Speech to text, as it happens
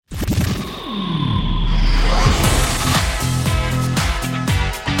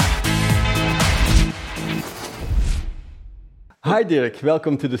Hi Dirk,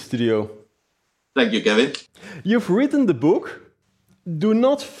 welcome to the studio. Thank you, Kevin. You've written the book, Do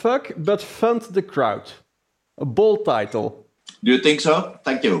Not Fuck But Fund the Crowd. A bold title. Do you think so?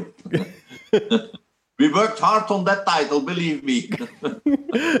 Thank you. We worked hard on that title, believe me.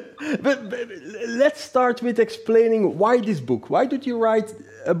 but let's start with explaining why this book. Why did you write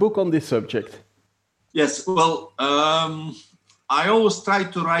a book on this subject? Yes, well, I always try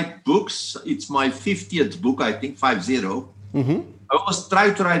to write books. It's my 50th book, I think, 50. I always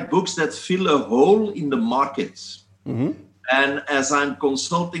try to write books that fill a hole in the markets. And as I'm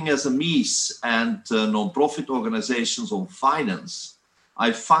consulting SMEs and non-profit organizations on finance,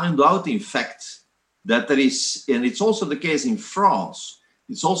 I found out, in fact, that there is, and it's also the case in France,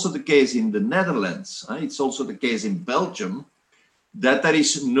 it's also the case in the Netherlands, it's also the case in Belgium, that there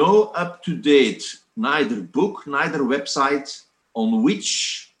is no up-to-date, neither book, neither website on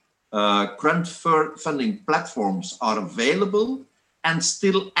which crowdfunding platforms are available and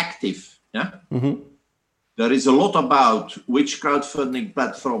still active. Yeah? There is a lot about which crowdfunding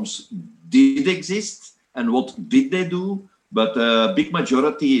platforms did exist and what did they do, but a big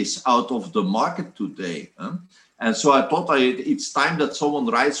majority is out of the market today. And so I thought it's time that someone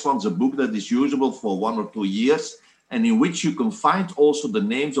writes once a book that is usable for 1 or 2 years and in which you can find also the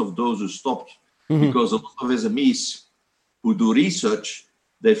names of those who stopped. Because a lot of SMEs who do research,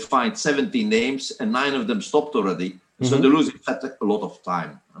 they find 70 names and 9 of them stopped already. So they lose, in fact, a lot of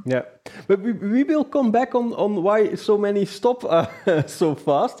time. Yeah, but we will come back on why so many stop so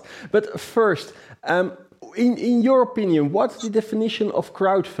fast. But first, in your opinion, what's the definition of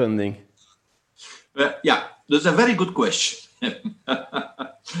crowdfunding? Yeah, that's a very good question.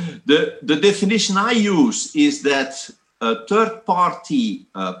 The definition I use is that a third-party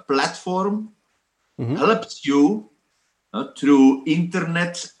platform helps you through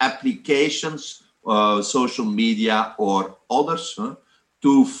internet applications, social media or others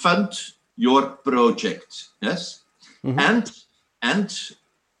to fund your project, yes, and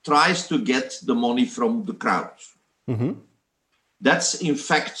tries to get the money from the crowd. That's in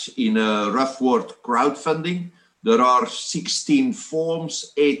fact, in a rough word, crowdfunding. There are 16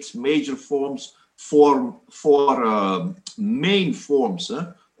 forms, 8 major forms, 4 main forms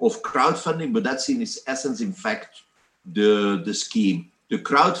of crowdfunding, but that's in its essence, in fact, the scheme. The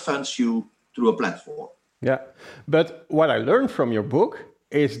crowd funds you through a platform. Yeah, but what I learned from your book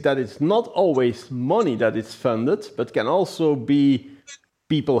is that it's not always money that is funded, but can also be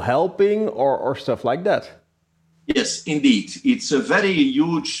people helping or stuff like that. Yes, indeed. It's a very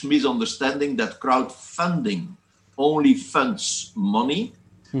huge misunderstanding that crowdfunding only funds money.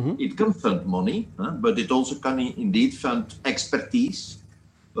 It can fund money, but it also can indeed fund expertise,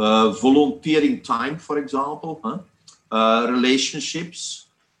 volunteering time, for example, relationships,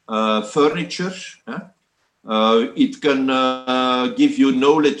 furniture. It can give you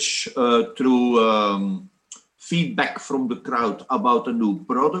knowledge through feedback from the crowd about a new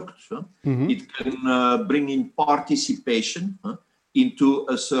product. It can bring in participation into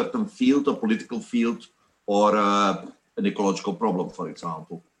a certain field, a political field, or an ecological problem, for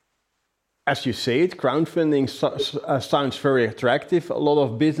example. As you say it, crowdfunding sounds very attractive. A lot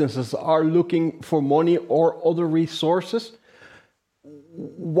of businesses are looking for money or other resources.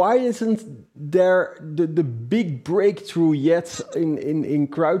 Why isn't there the big breakthrough yet in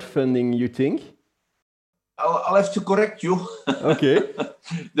crowdfunding, you think? I'll have to correct you. Okay.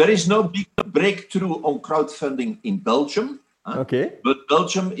 There is no big breakthrough on crowdfunding in Belgium. Okay. But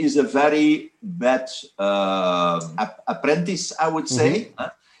Belgium is a very bad apprentice, I would say.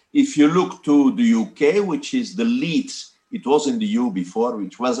 If you look to the UK, which is the lead, it was in the EU before,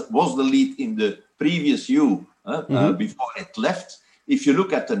 which was the lead in the previous EU before it left. If you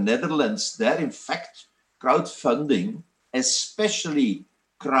look at the Netherlands, there, in fact, crowdfunding, especially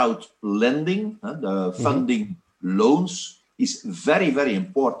crowd lending, the funding loans, is very, very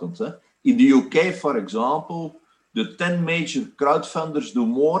important. In the UK, for example, the 10 major crowdfunders do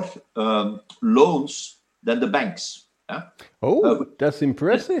more loans than the banks. Oh, that's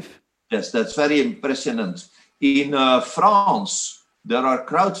impressive. Yes, that's very impressive. In France, there are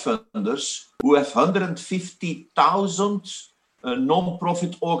crowdfunders who have 150,000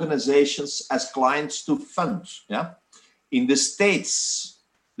 non-profit organizations as clients to fund. In the States,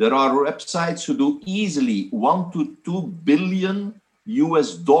 there are websites who do easily $1 to $2 billion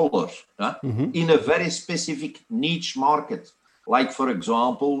in a very specific niche market, like, for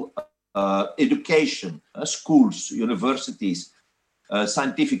example, education, schools, universities,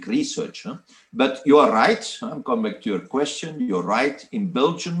 scientific research. But you are right, I'm coming back to your question, you're right, in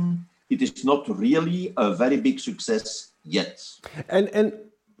Belgium, it is not really a very big success yet. And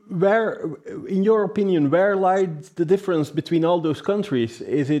where, in your opinion, where lies the difference between all those countries?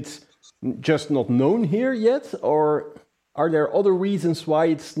 Is it just not known here yet, or are there other reasons why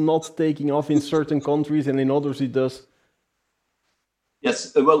it's not taking off in certain countries and in others it does?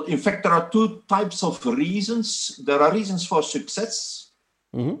 Yes, well, in fact, there are two types of reasons. There are reasons for success,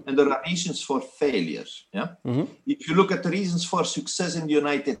 and there are reasons for failure. Yeah. If you look at the reasons for success in the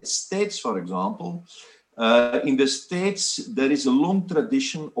United States, for example, in the States, there is a long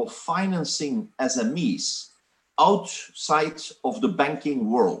tradition of financing SMEs outside of the banking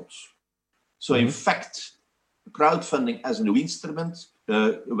world. So, in fact, crowdfunding as a new instrument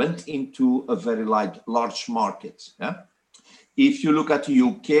went into a very large market. Yeah? If you look at the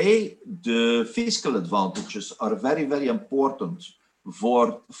UK, the fiscal advantages are very, very important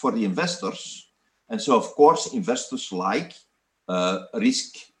for the investors. And so, of course, investors like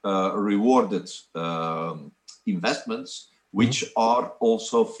risk-rewarded investments, which are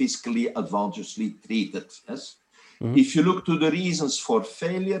also fiscally advantageously treated. Yes? If you look to the reasons for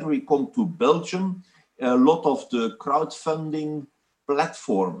failure, we come to Belgium. A lot of the crowdfunding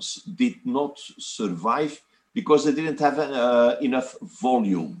platforms did not survive because they didn't have enough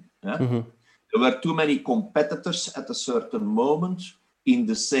volume. Yeah? There were too many competitors at a certain moment in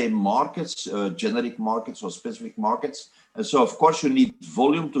the same markets, generic markets or specific markets. And so, of course, you need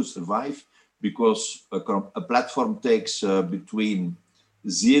volume to survive because a platform takes between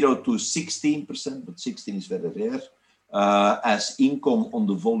 0 to 16%, but 16 is very rare, as income on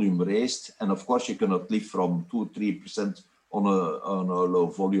the volume raised. And of course, you cannot live from 2-3% on a low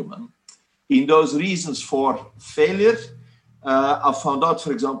volume. In those reasons for failure, I found out,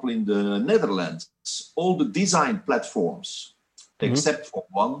 for example, in the Netherlands, all the design platforms, except for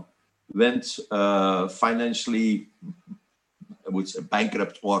one, went financially, I would say,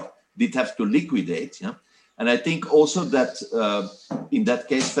 bankrupt or did have to liquidate. Yeah? And I think also that in that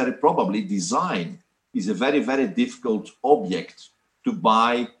case, very probably design is a very, very difficult object to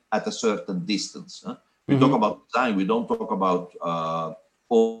buy at a certain distance. Huh? We talk about design, we don't talk about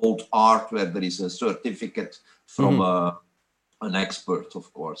old art where there is a certificate from an expert,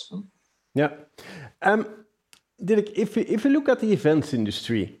 of course. Huh? Yeah. Dirk, if you look at the events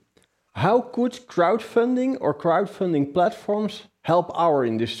industry, how could crowdfunding or crowdfunding platforms help our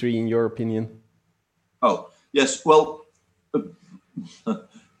industry, in your opinion? Oh, yes. Well,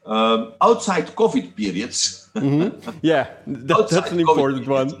 outside COVID periods. Yeah, that's an important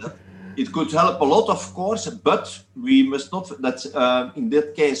one. It could help a lot, of course, but we must not, in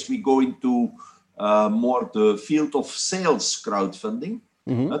that case, we go into more the field of sales crowdfunding.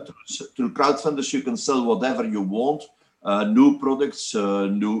 Through crowdfunders, you can sell whatever you want, new products,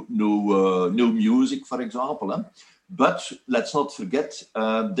 new music, for example. But let's not forget,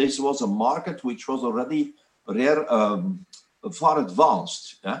 this was a market which was already far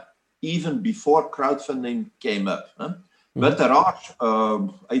advanced, even before crowdfunding came up. But there are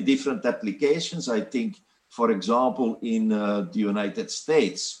different applications. I think, for example, in the United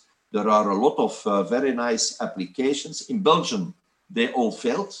States, there are a lot of very nice applications. In Belgium, they all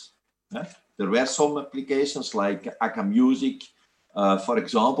failed. There were some applications like Akka Music, for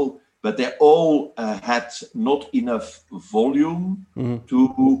example, but they all had not enough volume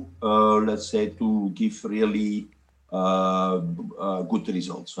to, let's say, to give really good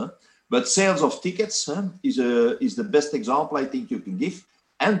results. But sales of tickets is the best example I think you can give.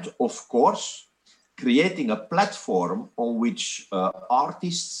 And of course, creating a platform on which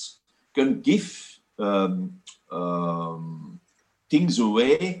artists can give things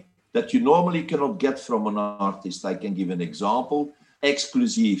away that you normally cannot get from an artist. I can give an example.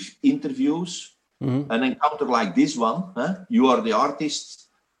 Exclusive interviews. An encounter like this one. You are the artist.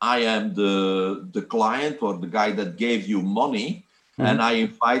 I am the client or the guy that gave you money. And I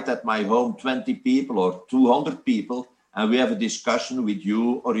invite at my home 20 people or 200 people, and we have a discussion with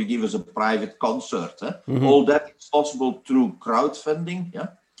you, or you give us a private concert. All that is possible through crowdfunding.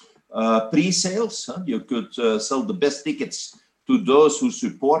 Pre-sales, you could sell the best tickets to those who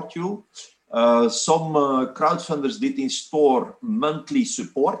support you. Some crowdfunders did install monthly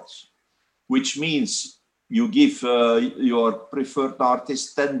support, which means you give your preferred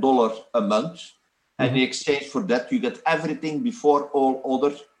artist $10 a month. And in exchange for that, you get everything before all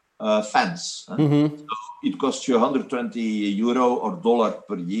other fans. So it costs you €120 or dollar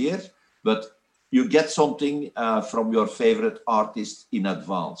per year, but you get something from your favorite artist in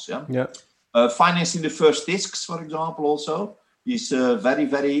advance. Financing the first discs, for example, also is very,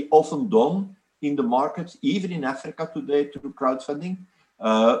 very often done in the market, even in Africa today, through crowdfunding.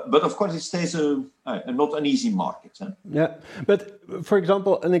 But of course, it stays not an easy market. Huh? Yeah, but for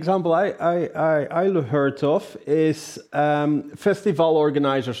example, an example I heard of is festival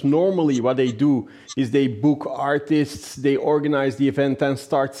organizers. Normally, what they do is they book artists, they organize the event, and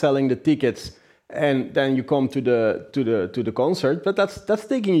start selling the tickets, and then you come to the concert. But that's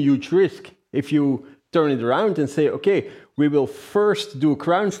taking a huge risk. If you turn it around and say, okay, we will first do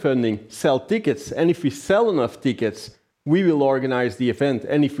crowdfunding, sell tickets, and if we sell enough tickets, we will organize the event,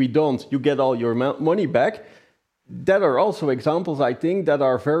 and if we don't, you get all your money back. That are also examples, I think, that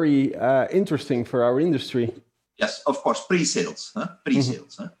are very interesting for our industry. Yes, of course, pre-sales.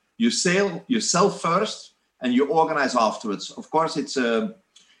 Pre-sales. Mm-hmm. You sell first, and you organize afterwards. Of course, it's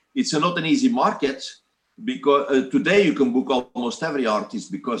not an easy market, because today you can book almost every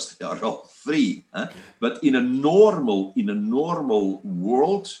artist because they are all free. But in a normal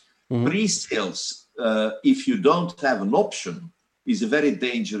world, mm-hmm. pre-sales, if you don't have an option, is a very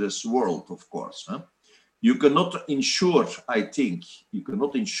dangerous world, of course. You cannot ensure, I think,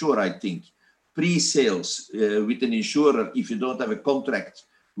 pre-sales with an insurer if you don't have a contract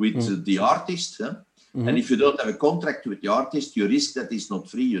with the artist. Mm-hmm. And if you don't have a contract with the artist, you risk that it's not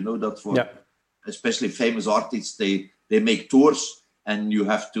free. You know that for especially famous artists, they make tours and you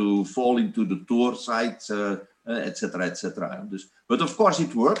have to fall into the tour site, etc., etc. But of course,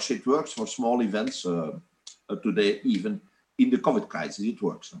 it works. It works for small events today, even in the COVID crisis. It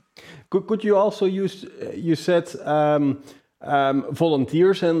works. Could you also use? You said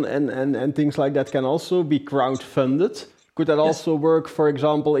volunteers and things like that can also be crowdfunded. Could that also work? For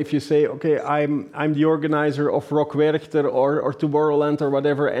example, if you say, okay, I'm the organizer of Rock Werchter or Tomorrowland or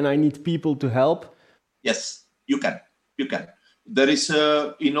whatever, and I need people to help. Yes, you can. You can. There is,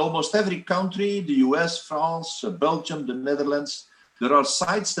 in almost every country, the US, France, Belgium, the Netherlands, there are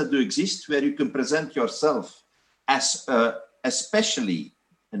sites that do exist where you can present yourself as, especially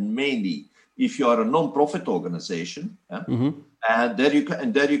and mainly if you are a non-profit organization. Mm-hmm. And there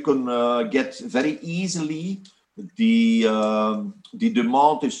you can get very easily, the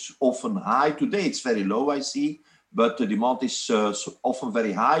demand is often high. Today it's very low, I see, but the demand is often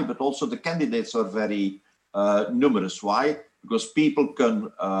very high, but also the candidates are very numerous. Why? Because people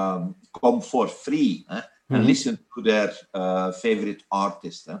can come for free and listen to their favorite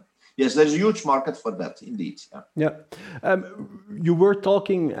artist. Yes, there's a huge market for that, indeed. Yeah. You were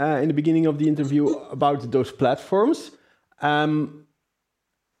talking in the beginning of the interview about those platforms.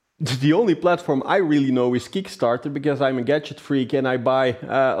 The only platform I really know is Kickstarter, because I'm a gadget freak and I buy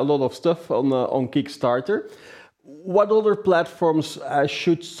a lot of stuff on Kickstarter. What other platforms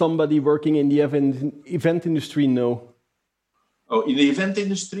should somebody working in the event industry know? Oh, in the event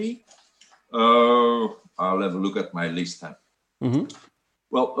industry, I'll have a look at my list. Mm-hmm.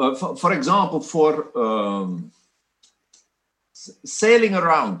 Well, for example, for sailing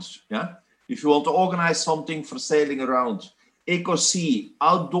around, if you want to organize something for sailing around, Ecosea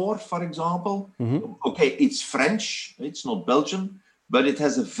Outdoor, for example. Mm-hmm. Okay, it's French, it's not Belgian, but it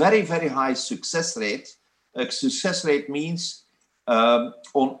has a very, very high success rate. Success rate means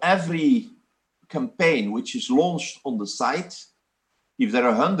on every campaign which is launched on the site, if there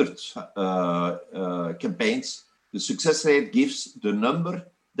are 100 campaigns, the success rate gives the number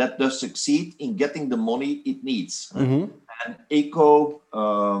that does succeed in getting the money it needs. Mm-hmm. And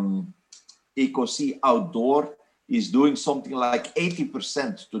Ecosea Outdoor is doing something like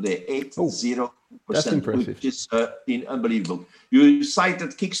 80% today, 80%. That's impressive. Which is unbelievable. You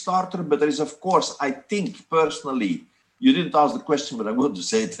cited Kickstarter, but there is, of course, I think personally, you didn't ask the question, but I'm going to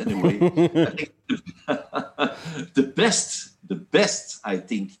say it anyway. I think the best, I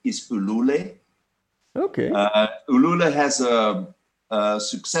think, is Ulule. Okay. Ulule has a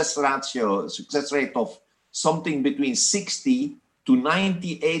success rate of something between 60 to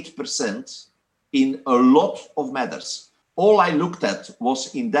 98% in a lot of matters. All I looked at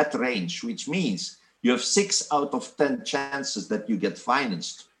was in that range, which means you have 6 out of 10 chances that you get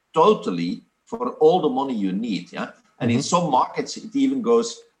financed totally for all the money you need. Yeah, and in some markets it even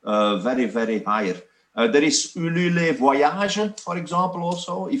goes very, very higher. There is Ulule Voyage, for example,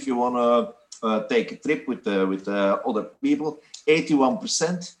 also if you want to take a trip with other people,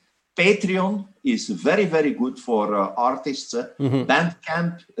 81%. Patreon is very, very good for artists.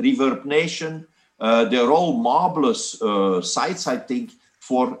 Bandcamp, Reverb Nation, they're all marvelous sites, I think,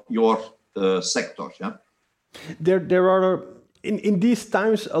 for your sector. Yeah. There are in these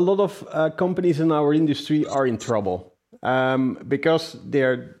times a lot of companies in our industry are in trouble because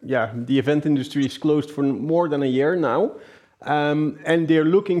the event industry is closed for more than a year now, and they're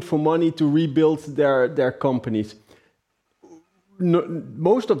looking for money to rebuild their companies.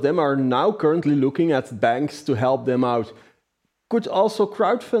 Most of them are now currently looking at banks to help them out. Could also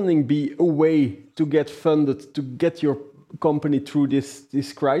crowdfunding be a way to get funded to get your company through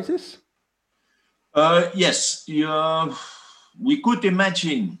this crisis? Yes, we could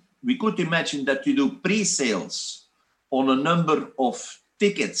imagine that you do pre-sales on a number of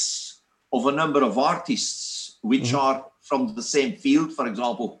tickets of a number of artists which are from the same field, for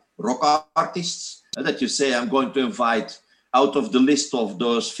example, rock artists, that you say, I'm going to invite out of the list of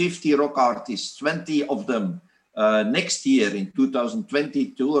those 50 rock artists, 20 of them next year in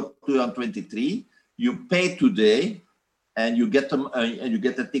 2022 or 2023, you pay today and you get them and you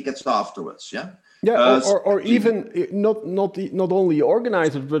get the tickets afterwards. Yeah. Yeah, or even not only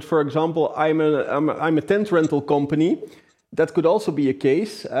organizers, but for example, I'm a tent rental company. That could also be a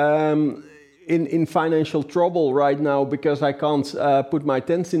case. In financial trouble right now because I can't put my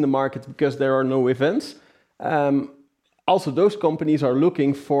tents in the market because there are no events. Also, those companies are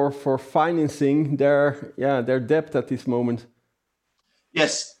looking for financing their debt at this moment.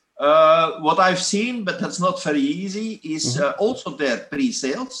 Yes, what I've seen, but that's not very easy, is also their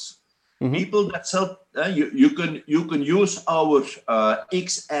pre-sales. People that sell, you can use our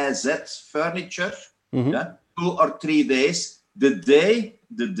XAZ furniture 2 or 3 days, the day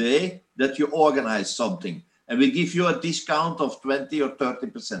that you organize something, and we give you a discount of 20 or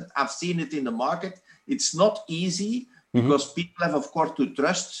 30%. I've seen it in the market. It's not easy because people have, of course, to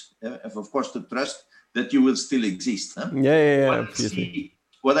trust that you will still exist. Huh?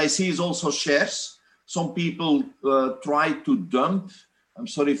 What I see is also shares. Some people try to dump. I'm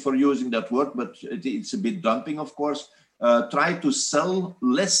sorry for using that word, but it's a bit dumping, of course. Try to sell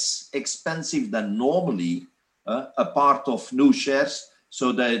less expensive than normally a part of new shares,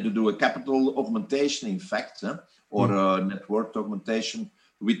 so they do a capital augmentation, in fact, or a net worth augmentation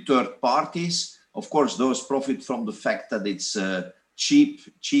with third parties. Of course, those profit from the fact that it's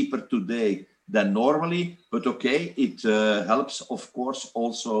cheaper today than normally, but okay, it helps, of course,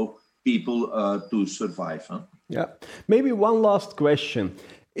 also people to survive. Huh? Yeah. Maybe one last question.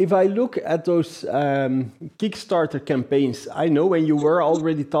 If I look at those Kickstarter campaigns, I know when you were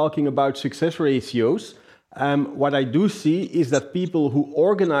already talking about success ratios, what I do see is that people who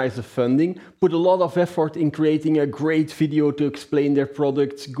organize the funding put a lot of effort in creating a great video to explain their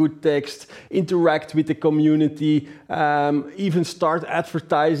products, good text, interact with the community, even start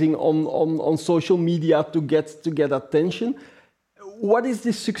advertising on social media to get attention. What is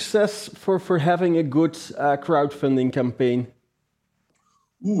the success for having a good crowdfunding campaign?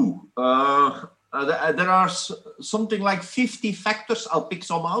 There are something like 50 factors. I'll pick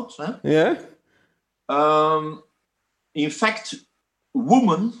some out. Huh? Yeah. In fact,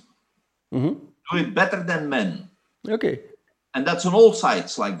 women do it better than men. Okay. And that's on all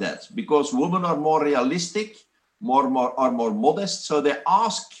sides like that, because women are more realistic, are more modest, so they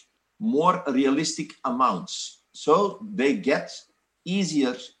ask more realistic amounts. So they get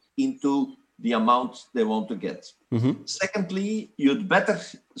easier into the amount they want to get. Secondly, you'd better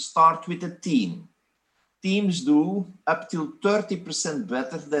start with a team. Teams do up till 30%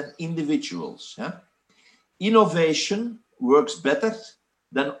 better than individuals. Yeah? Innovation works better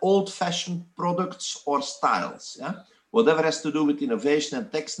than old-fashioned products or styles. Yeah? Whatever has to do with innovation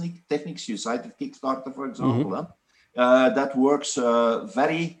and techniques, you cited Kickstarter, for example, that works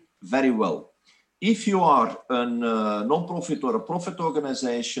very, very well. If you are a non-profit or a profit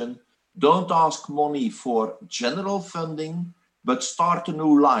organization, don't ask money for general funding, but start a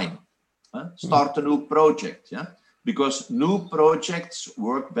new line, start a new project, because new projects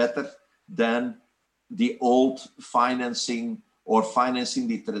work better than the old financing or financing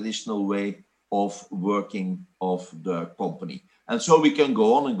the traditional way of working of the company. And so we can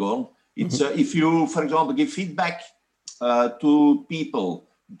go on and go on. It's if you, for example, give feedback to people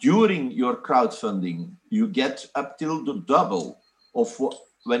during your crowdfunding, you get up till the double of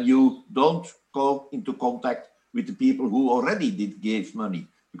when you don't go into contact with the people who already gave money,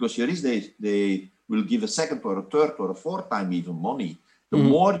 because here is they will give a second or a third or a fourth time even money. The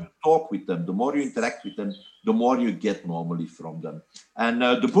more you talk with them, the more you interact with them, the more you get normally from them. And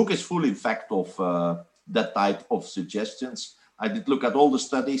the book is full, in fact, of that type of suggestions. I did look at all the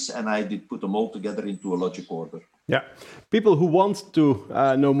studies and I did put them all together into a logic order. Yeah, people who want to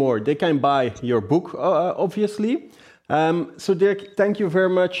know more, they can buy your book, obviously. So Dirk, thank you very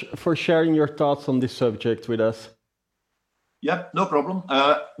much for sharing your thoughts on this subject with us. Yeah, no problem.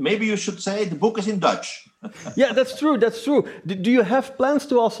 Maybe you should say the book is in Dutch. Yeah, that's true. That's true. Do you have plans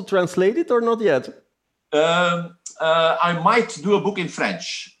to also translate it or not yet? I might do a book in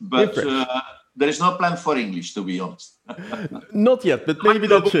French, but there is no plan for English, to be honest. Not yet, but maybe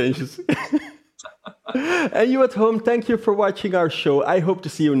that changes. And you at home, thank you for watching our show. I hope to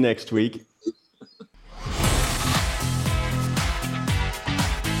see you next week.